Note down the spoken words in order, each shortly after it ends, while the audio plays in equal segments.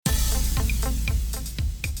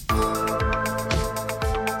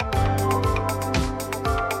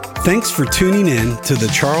Thanks for tuning in to the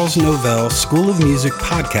Charles Novell School of Music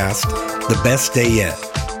podcast, The Best Day Yet.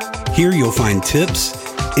 Here you'll find tips,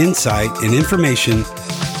 insight, and information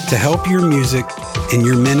to help your music and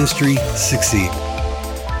your ministry succeed.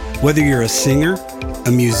 Whether you're a singer,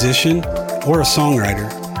 a musician, or a songwriter,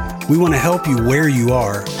 we want to help you where you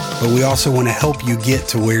are, but we also want to help you get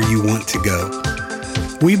to where you want to go.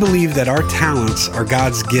 We believe that our talents are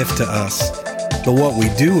God's gift to us, but what we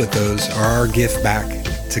do with those are our gift back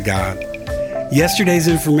to God. Yesterday's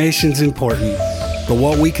information is important, but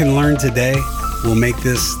what we can learn today will make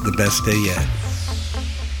this the best day yet.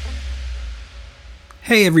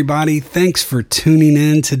 Hey everybody, thanks for tuning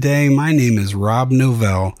in today. My name is Rob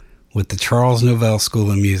Novell with the Charles Novell School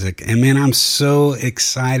of Music. And man, I'm so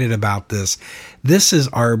excited about this. This is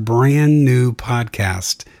our brand new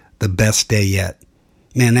podcast, The Best Day Yet.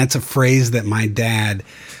 Man, that's a phrase that my dad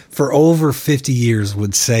for over 50 years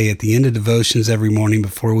would say at the end of devotions every morning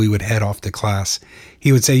before we would head off to class.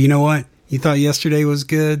 He would say, you know what? You thought yesterday was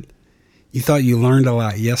good? You thought you learned a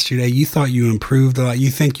lot yesterday? You thought you improved a lot? You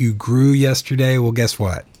think you grew yesterday? Well, guess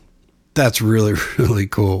what? That's really, really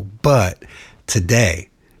cool. But today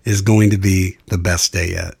is going to be the best day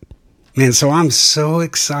yet. Man, so I'm so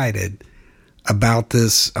excited about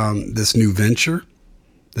this new venture,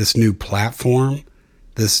 this new platform,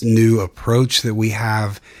 this new approach that we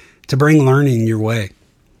have to bring learning your way.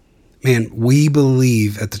 Man, we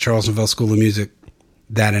believe at the Charles Novell School of Music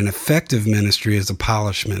that an effective ministry is a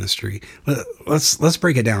polished ministry. Let's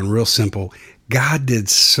break it down real simple. God did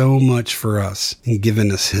so much for us in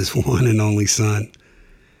giving us his one and only son.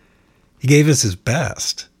 He gave us his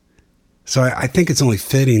best. So I think it's only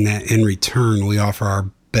fitting that in return we offer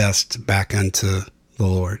our best back unto the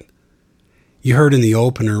Lord. You heard in the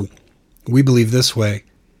opener, we believe this way,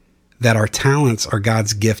 that our talents are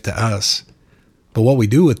God's gift to us. But what we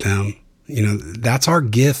do with them, that's our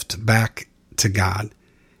gift back to God.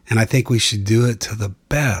 And I think we should do it to the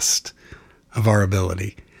best of our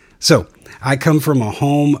ability. So I come from a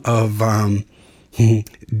home of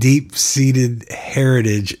deep-seated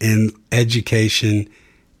heritage in education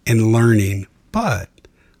and learning, but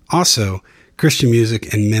also Christian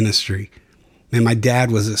music and ministry. And my dad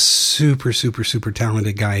was a super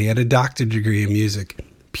talented guy. He had a doctorate degree in music,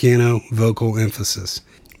 piano, vocal emphasis.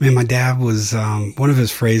 Man, my dad was, one of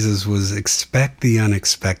his phrases was, expect the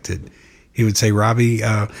unexpected. He would say, Robbie,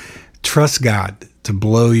 trust God to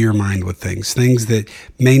blow your mind with things that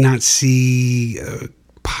may not see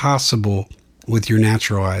possible with your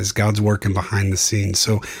natural eyes. God's working behind the scenes.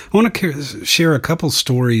 So I want to share a couple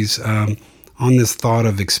stories on this thought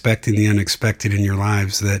of expecting the unexpected in your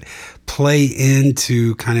lives that play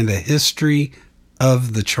into kind of the history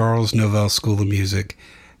of the Charles Novell School of Music,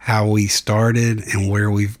 how we started and where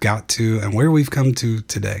we've got to and where we've come to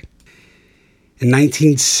today. In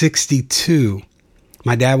 1962,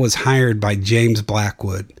 my dad was hired by James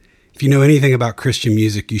Blackwood. If you know anything about Christian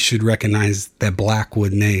music, you should recognize that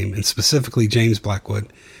Blackwood name, and specifically James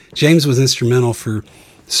Blackwood. James was instrumental for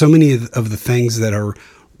so many of the things that are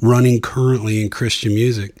running currently in Christian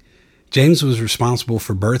music. James was responsible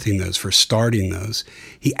for birthing those, for starting those.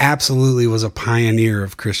 He absolutely was a pioneer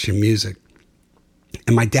of Christian music.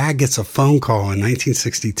 And my dad gets a phone call in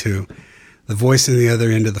 1962. The voice on the other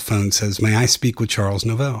end of the phone says, "May I speak with Charles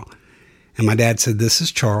Novell?" And my dad said, "This is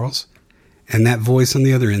Charles." And that voice on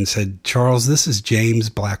the other end said, "Charles, this is James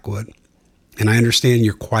Blackwood. And I understand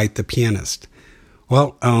you're quite the pianist."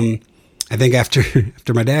 Well, I think after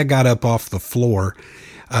my dad got up off the floor,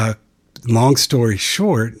 long story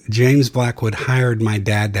short, James Blackwood hired my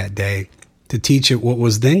dad that day to teach at what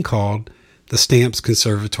was then called the Stamps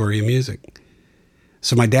Conservatory of Music.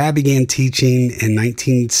 So my dad began teaching in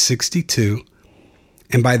 1962,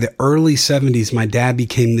 and by the early 70s, my dad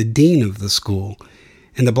became the dean of the school.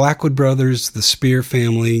 And the Blackwood brothers, the Spear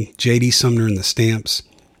family, J.D. Sumner and the Stamps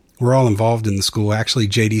were all involved in the school. Actually,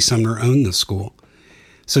 J.D. Sumner owned the school.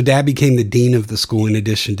 So dad became the dean of the school in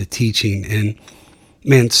addition to teaching. And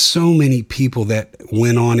man, so many people that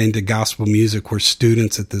went on into gospel music were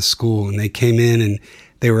students at this school, and they came in and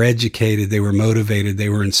they were educated, they were motivated, they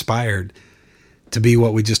were inspired to be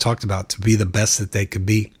what we just talked about, to be the best that they could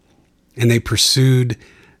be. And they pursued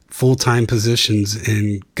full-time positions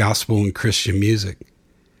in gospel and Christian music.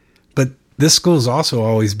 But this school's also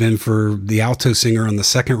always been for the alto singer on the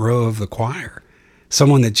second row of the choir,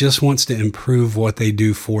 someone that just wants to improve what they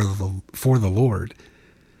do for the Lord.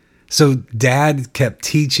 So Dad kept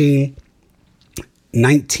teaching.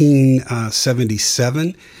 1977,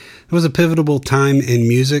 it was a pivotal time in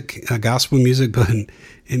music, gospel music, but in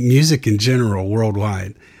music in general,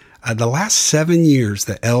 worldwide. The last 7 years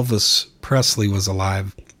that Elvis Presley was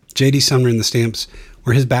alive, J.D. Sumner and the Stamps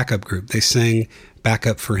were his backup group. They sang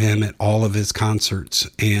backup for him at all of his concerts.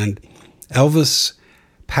 And Elvis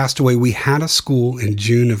passed away. We had a school in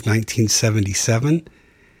June of 1977.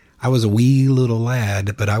 I was a wee little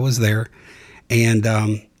lad, but I was there. And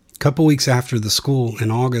a couple weeks after the school,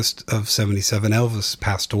 in August of 77, Elvis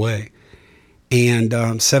passed away.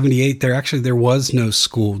 And 78, there was no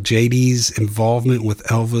school. JD's involvement with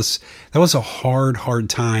Elvis, that was a hard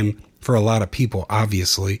time for a lot of people,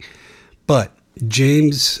 obviously. But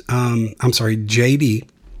JD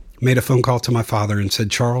made a phone call to my father and said,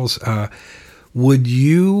 Charles, would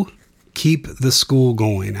you keep the school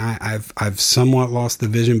going? I've somewhat lost the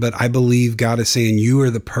vision, but I believe God is saying you are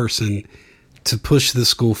the person to push the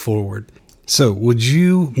school forward. So would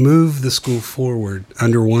you move the school forward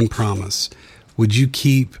under one promise? Would you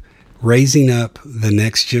keep raising up the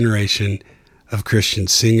next generation of Christian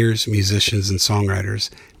singers, musicians, and songwriters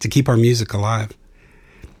to keep our music alive?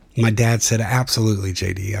 My dad said, absolutely,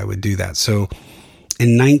 JD, I would do that. So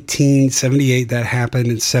in 1978, that happened.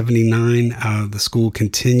 In 79, the school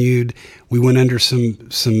continued. We went under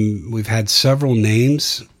we've had several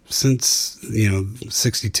names since,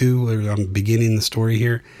 62, I'm beginning the story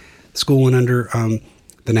here. The school went under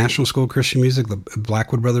the National School of Christian Music. The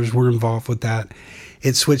Blackwood Brothers were involved with that.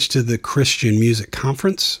 It switched to the Christian Music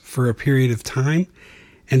Conference for a period of time.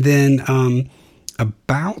 And then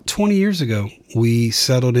about 20 years ago, we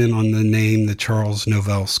settled in on the name, the Charles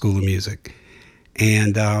Novell School of Music.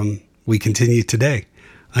 And we continue today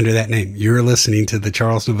under that name. You're listening to the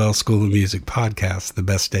Charles Novell School of Music podcast, The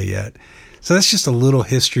Best Day Yet. So that's just a little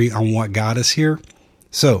history on what got us here.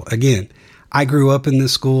 So again, I grew up in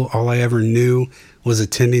this school. All I ever knew was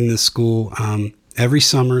attending this school every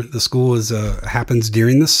summer. The school happens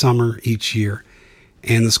during the summer each year.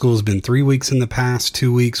 And the school has been 3 weeks in the past,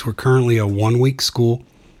 2 weeks. We're currently a 1-week school.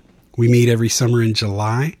 We meet every summer in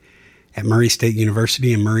July at Murray State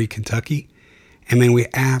University in Murray, Kentucky. And man, we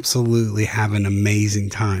absolutely have an amazing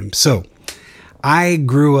time. So I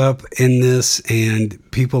grew up in this, and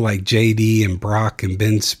people like JD and Brock and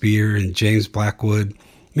Ben Spear and James Blackwood,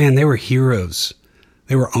 man, they were heroes.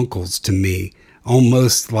 They were uncles to me,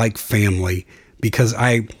 almost like family, because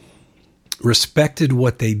I respected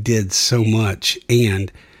what they did so much.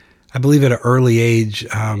 And I believe at an early age,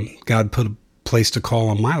 God put a place to call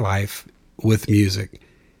on my life with music.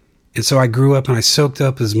 And so I grew up and I soaked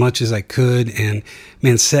up as much as I could, and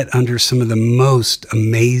man, sat under some of the most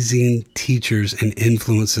amazing teachers and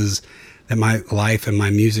influences that my life and my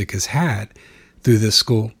music has had through this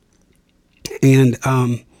school. And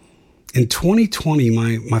in 2020,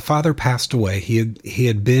 my father passed away. He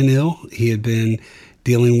had been ill. He had been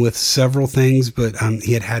dealing with several things, but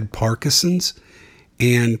he had Parkinson's.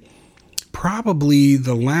 And probably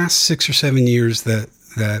the last 6 or 7 years that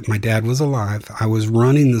my dad was alive, I was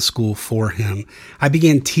running the school for him. I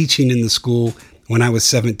began teaching in the school when I was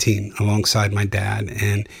 17 alongside my dad,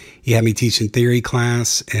 and he had me teaching theory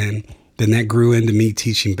class, and then that grew into me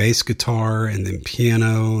teaching bass guitar and then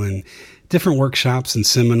piano and different workshops and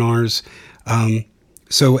seminars.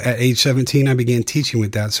 So at age 17, I began teaching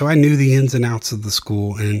with that. So I knew the ins and outs of the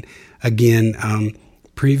school. And again,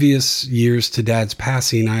 previous years to Dad's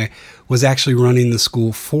passing, I was actually running the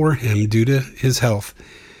school for him due to his health.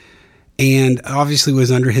 And obviously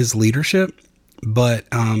was under his leadership, but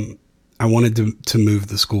I wanted to move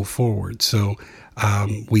the school forward. So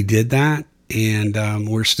we did that, and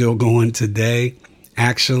we're still going today.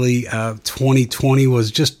 Actually, 2020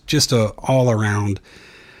 was just a all-around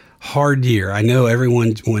hard year. I know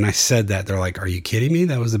everyone, when I said that, they're like, are you kidding me?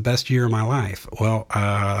 That was the best year of my life. Well,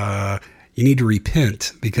 you need to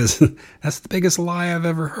repent, because that's the biggest lie I've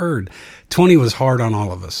ever heard. 20 was hard on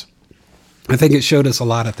all of us. I think it showed us a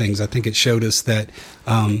lot of things. I think it showed us that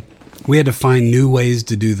we had to find new ways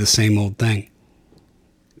to do the same old thing.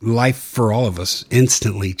 Life for all of us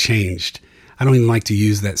instantly changed. I don't even like to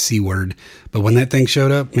use that C word, but when that thing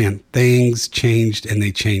showed up, man, things changed, and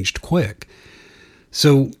they changed quick.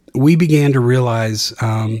 So we began to realize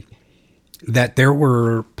that there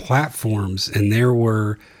were platforms, and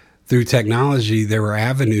through technology, there were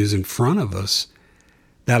avenues in front of us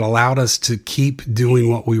that allowed us to keep doing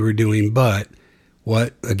what we were doing. But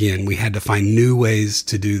again, we had to find new ways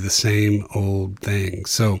to do the same old thing.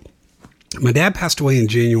 So my dad passed away in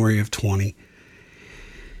January of 20.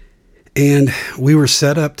 And we were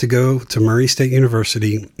set up to go to Murray State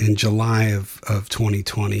University in July of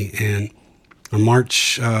 2020. And on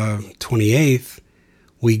March 28th,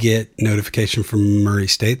 we get notification from Murray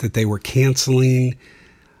State that they were canceling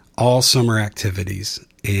all summer activities.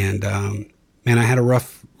 And man, I had a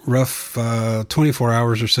rough 24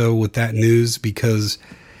 hours or so with that news, because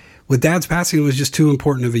with Dad's passing, it was just too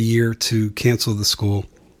important of a year to cancel the school.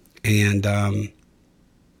 And,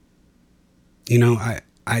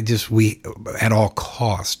 we, at all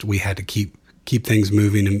cost, we had to keep things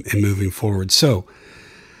moving and moving forward. So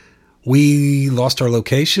we lost our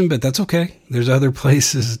location, but that's okay. There's other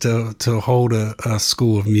places to hold a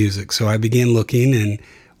school of music. So I began looking, and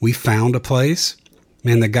we found a place.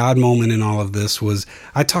 Man, the God moment in all of this was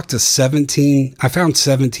I found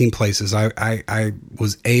 17 places. I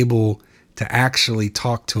was able to actually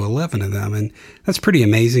talk to 11 of them. And that's pretty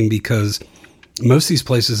amazing, because most of these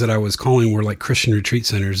places that I was calling were like Christian retreat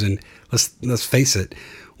centers. And let's face it,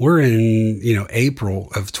 we're in, April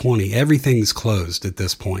of 20. Everything's closed at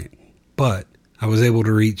this point. But I was able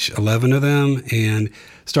to reach 11 of them and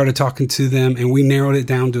started talking to them, and we narrowed it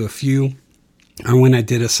down to a few. And when I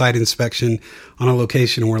did a site inspection on a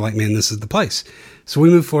location, we're like, man, this is the place. So we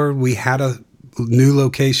moved forward. We had a new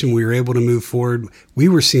location. We were able to move forward. We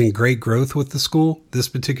were seeing great growth with the school this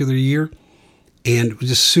particular year, and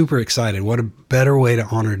just super excited. What a better way to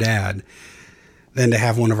honor Dad than to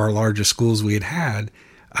have one of our largest schools we had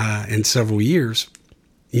in several years.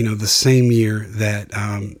 The same year that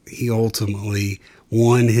he ultimately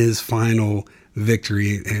won his final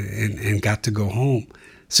victory and got to go home.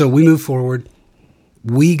 So we moved forward.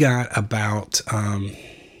 We got about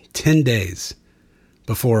 10 days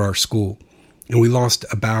before our school, and we lost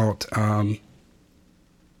about,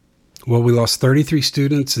 we lost 33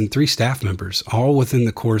 students and 3 staff members, all within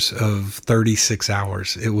the course of 36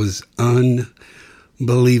 hours. It was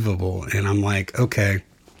unbelievable. And I'm like, okay,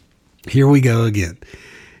 here we go again.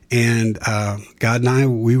 And God and I,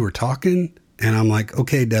 we were talking, and I'm like,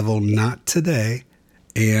 okay, devil, not today.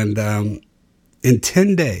 And in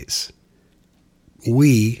 10 days,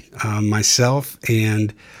 we, myself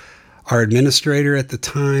and our administrator at the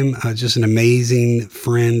time, just an amazing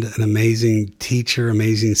friend, an amazing teacher,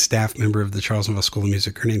 amazing staff member of the Charlestonville School of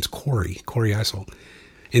Music. Her name's Corey Eisel.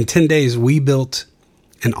 In 10 days, we built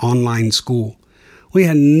an online school. We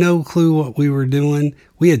had no clue what we were doing.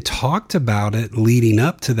 We had talked about it leading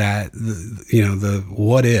up to that, the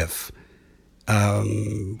what if,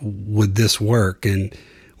 would this work? And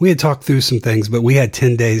we had talked through some things, but we had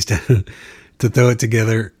 10 days to throw it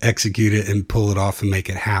together, execute it, and pull it off and make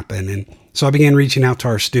it happen. And so I began reaching out to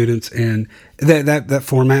our students, and that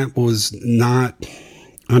format was not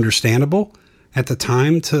understandable at the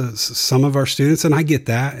time to some of our students. And I get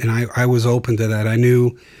that. And I was open to that. I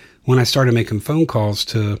knew when I started making phone calls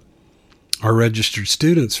to our registered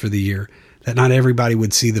students for the year that not everybody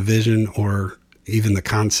would see the vision or even the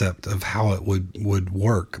concept of how it would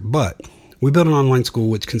work. But we built an online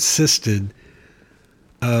school which consisted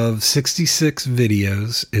of 66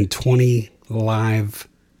 videos and 20 live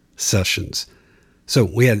sessions. So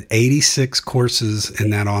we had 86 courses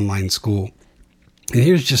in that online school. And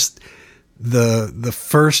here's just the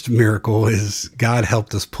first miracle is God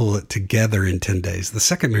helped us pull it together in 10 days. The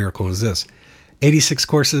second miracle is this: 86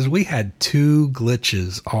 courses. We had 2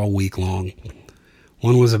 glitches all week long.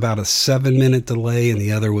 One was about a 7-minute delay, and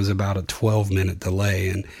the other was about a 12-minute delay.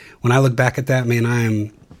 And when I look back at that, man, I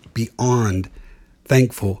am beyond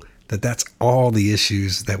thankful that that's all the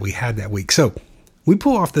issues that we had that week. So we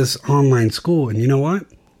pull off this online school, and you know what?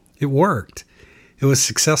 It worked. It was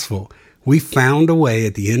successful. We found a way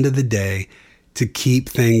at the end of the day to keep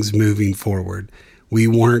things moving forward. We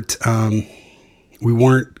weren't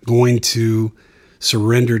going to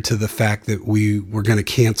surrender to the fact that we were going to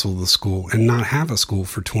cancel the school and not have a school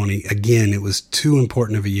for 20. Again, it was too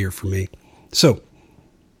important of a year for me. So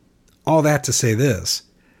all that to say this: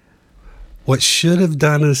 what should have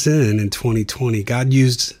done us in 2020, God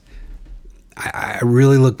used, I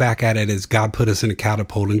really look back at it as God put us in a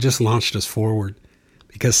catapult and just launched us forward.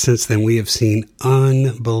 Because since then we have seen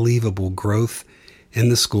unbelievable growth in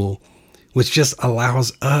the school, which just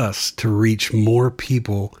allows us to reach more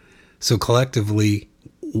people. So collectively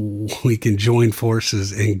we can join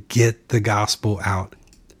forces and get the gospel out.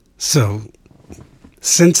 So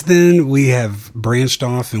since then we have branched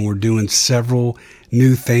off and we're doing several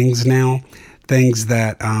new things now. Things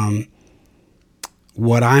that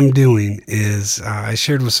what I'm doing is, I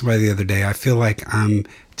shared with somebody the other day, I feel like I'm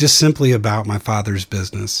just simply about my Father's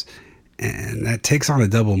business. And that takes on a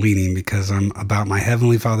double meaning, because I'm about my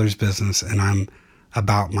Heavenly Father's business and I'm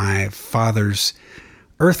about my Father's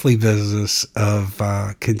earthly business of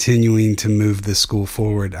continuing to move this school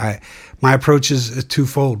forward. My approach is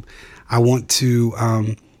twofold. I want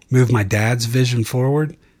to move my dad's vision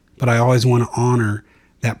forward, but I always want to honor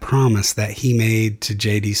that promise that he made to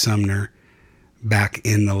J.D. Sumner back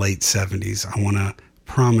in the late 70s. I want to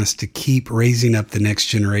promise to keep raising up the next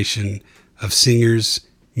generation of singers,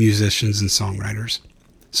 musicians, and songwriters.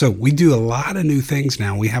 So we do a lot of new things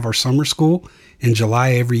now. We have our summer school in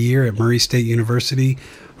July every year at Murray State University.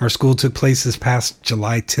 Our school took place this past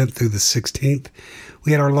July 10th through the 16th.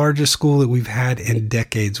 We had our largest school that we've had in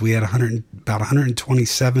decades. We had about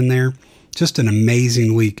 127 there. Just an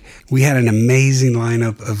amazing week. We had an amazing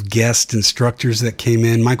lineup of guest instructors that came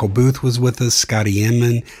in. Michael Booth was with us, Scotty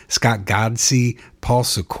Inman, Scott Godsey, Paul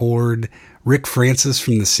Secord, Rick Francis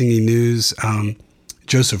from the Singing News,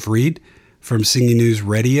 Joseph Reed from Singing News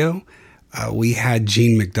Radio. We had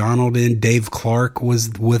Gene McDonald in. Dave Clark was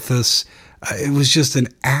with us. It was just an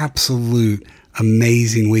absolute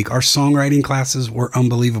amazing week. Our songwriting classes were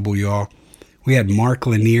unbelievable, y'all. We had Mark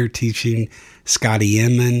Lanier teaching, Scotty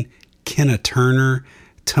Inman, Kenna Turner,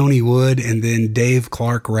 Tony Wood, and then Dave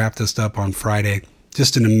Clark wrapped us up on Friday.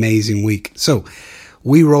 Just an amazing week. So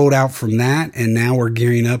we rolled out from that, and now we're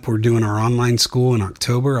gearing up. We're doing our online school in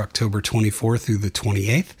October 24th through the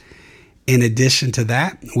 28th. In addition to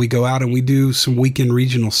that, we go out and we do some weekend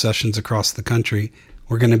regional sessions across the country.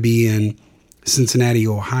 We're going to be in Cincinnati,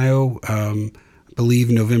 Ohio, I believe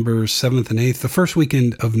November 7th and 8th, the first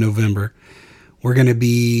weekend of November. We're going to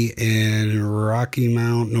be in Rocky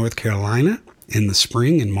Mount, North Carolina in the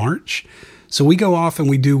spring, in March. So we go off and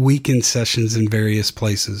we do weekend sessions in various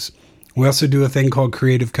places. We also do a thing called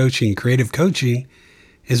creative coaching. Creative coaching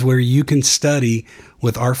is where you can study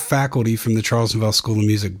with our faculty from the Charles Novell School of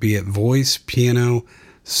Music, be it voice, piano,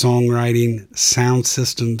 songwriting, sound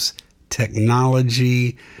systems,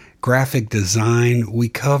 technology, graphic design. We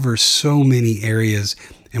cover so many areas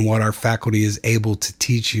and what our faculty is able to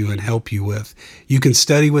teach you and help you with. You can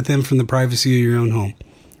study with them from the privacy of your own home.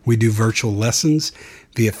 We do virtual lessons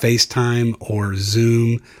via FaceTime or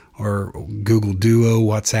Zoom or Google Duo,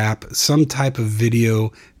 WhatsApp, some type of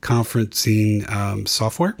video conferencing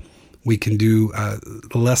software. We can do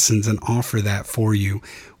lessons and offer that for you.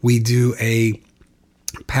 We do a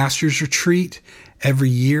pastor's retreat every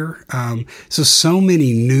year. So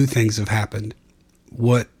many new things have happened.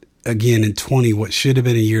 Again, in 20, what should have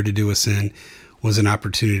been a year to do us in was an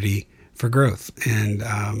opportunity for growth. And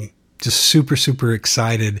just super, super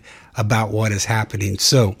excited about what is happening.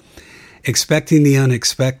 So expecting the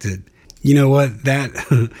unexpected. You know what?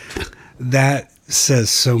 That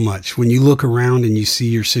says so much. When you look around and you see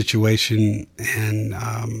your situation and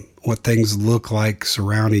what things look like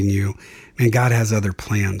surrounding you, man, God has other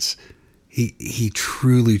plans. He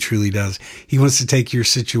truly, truly does. He wants to take your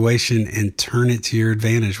situation and turn it to your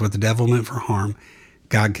advantage. What the devil meant for harm,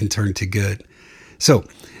 God can turn to good. So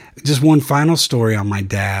just one final story on my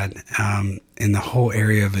dad in the whole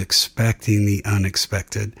area of expecting the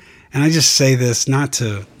unexpected. And I just say this not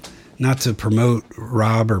to promote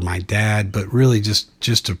Rob or my dad, but really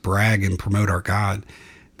just to brag and promote our God.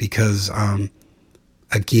 Because,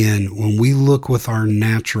 again, when we look with our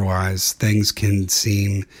natural eyes, things can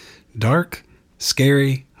seem dark,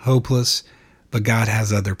 scary, hopeless, but God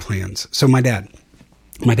has other plans. So my dad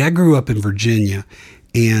grew up in Virginia,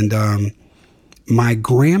 and my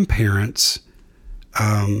grandparents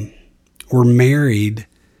were married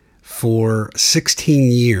for 16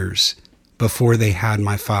 years before they had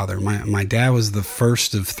my father. My dad was the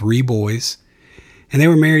first of 3 boys, and they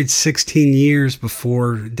were married 16 years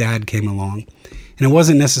before Dad came along. And it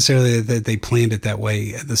wasn't necessarily that they planned it that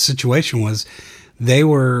way. The situation was they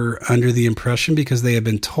were under the impression, because they had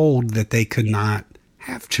been told, that they could not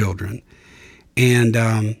have children. And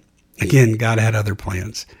again, God had other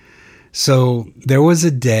plans. So there was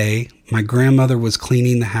a day my grandmother was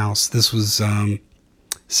cleaning the house. This was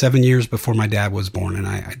 7 years before my dad was born, and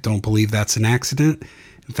I don't believe that's an accident.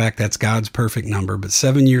 In fact, that's God's perfect number. But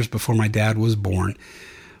 7 years before my dad was born,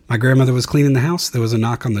 my grandmother was cleaning the house. There was a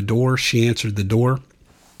knock on the door. She answered the door,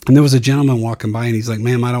 and there was a gentleman walking by, and he's like,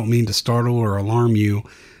 "Ma'am, I don't mean to startle or alarm you,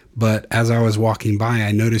 but as I was walking by,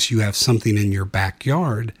 I noticed you have something in your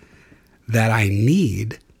backyard that I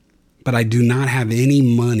need, but I do not have any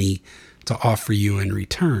money to offer you in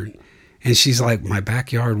return." And she's like, "My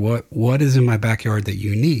backyard? What is in my backyard that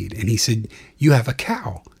you need?" And he said, "You have a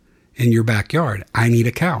cow in your backyard. I need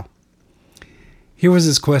a cow." Here was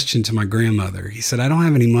his question to my grandmother. He said, "I don't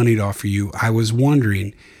have any money to offer you. I was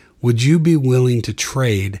wondering, would you be willing to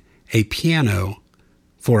trade a piano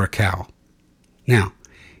for a cow?" Now,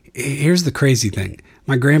 here's the crazy thing.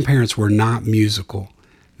 My grandparents were not musical.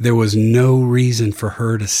 There was no reason for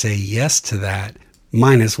her to say yes to that,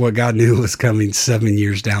 minus what God knew was coming 7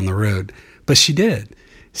 years down the road. But she did.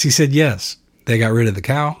 She said yes. They got rid of the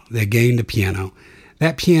cow. They gained a piano.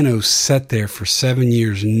 That piano sat there for 7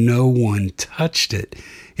 years. No one touched it.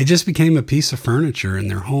 It just became a piece of furniture in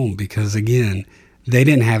their home because, again, they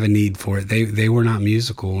didn't have a need for it. They were not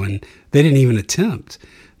musical, and they didn't even attempt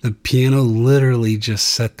The piano literally just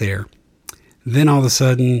sat there. Then all of a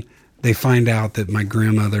sudden, they find out that my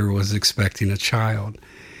grandmother was expecting a child.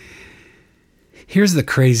 Here's the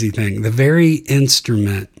crazy thing. The very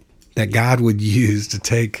instrument that God would use to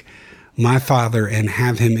take my father and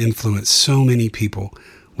have him influence so many people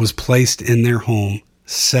was placed in their home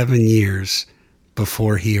 7 years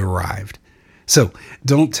before he arrived. So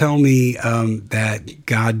don't tell me that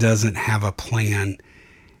God doesn't have a plan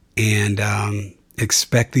and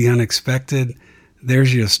expect the unexpected.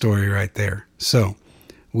 There's your story right there. So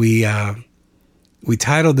we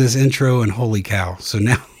titled this intro and Holy Cow. So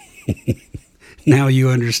now now you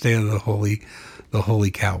understand the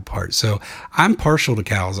holy cow part. So I'm partial to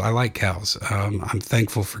cows. I like cows. I'm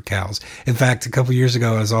thankful for cows. In fact, a couple years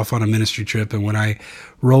ago, I was off on a ministry trip, and when I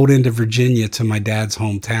rolled into Virginia to my dad's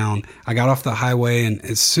hometown, I got off the highway, and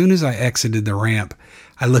as soon as I exited the ramp,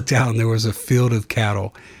 I looked out and there was a field of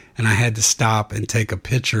cattle, and I had to stop and take a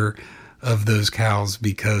picture of those cows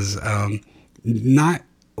because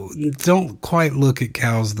don't quite look at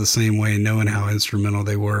cows the same way, knowing how instrumental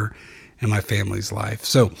they were in my family's life.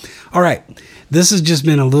 So, all right, this has just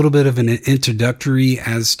been a little bit of an introductory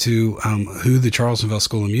as to who the Charles Novell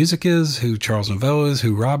School of Music is, who Charles Novell is,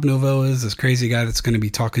 who Rob Novell is, this crazy guy that's going to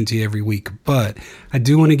be talking to you every week. But I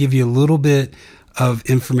do want to give you a little bit of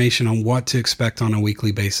information on what to expect on a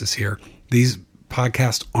weekly basis here. These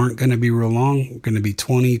podcasts aren't going to be real long. They're going to be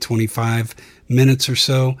 20, 25 minutes or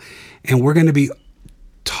so. And we're going to be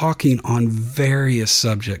talking on various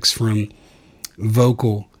subjects from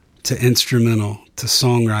vocal to instrumental, to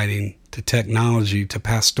songwriting, to technology, to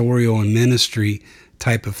pastoral and ministry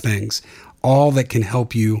type of things, all that can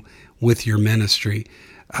help you with your ministry.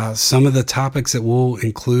 Some of the topics that we'll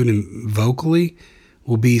include in vocally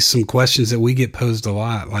will be some questions that we get posed a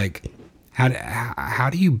lot, like how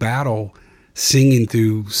do you battle singing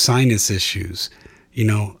through sinus issues? You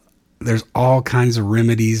know, there's all kinds of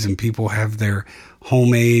remedies, and people have their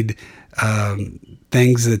homemade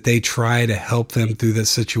things that they try to help them through this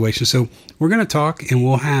situation. So we're going to talk, and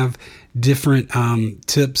we'll have different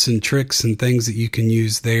tips and tricks and things that you can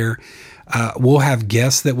use there. We'll have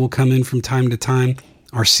guests that will come in from time to time.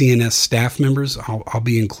 Our CNS staff members, I'll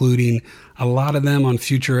be including a lot of them on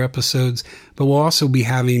future episodes, but we'll also be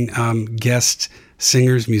having guest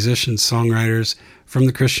singers, musicians, songwriters from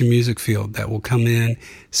the Christian music field that will come in,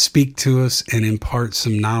 speak to us, and impart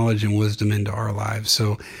some knowledge and wisdom into our lives.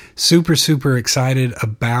 So super, super excited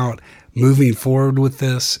about moving forward with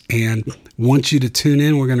this, and want you to tune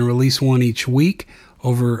in. We're going to release one each week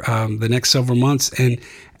over the next several months. And,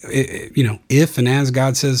 if and as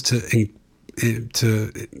God says to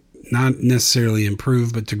not necessarily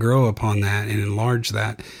improve, but to grow upon that and enlarge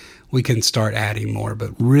that, we can start adding more,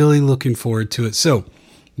 but really looking forward to it. So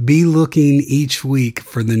be looking each week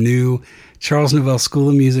for the new Charles Novell School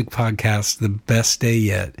of Music podcast, The Best Day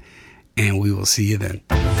Yet, and we will see you then.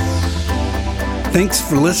 Thanks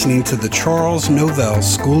for listening to the Charles Novell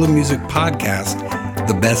School of Music podcast,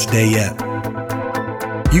 The Best Day Yet.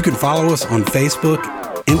 You can follow us on Facebook,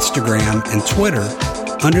 Instagram, and Twitter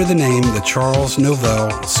under the name The Charles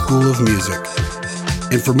Novell School of Music.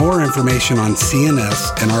 And for more information on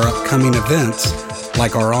CNS and our upcoming events,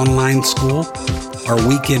 like our online school, our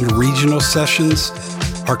weekend regional sessions,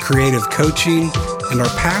 our creative coaching, and our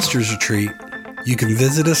pastor's retreat, you can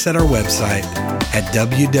visit us at our website at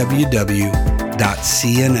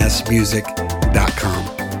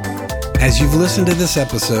www.cnsmusic.com. As you've listened to this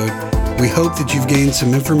episode, we hope that you've gained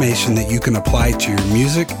some information that you can apply to your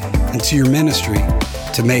music and to your ministry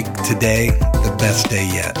to make today the best day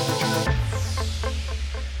yet.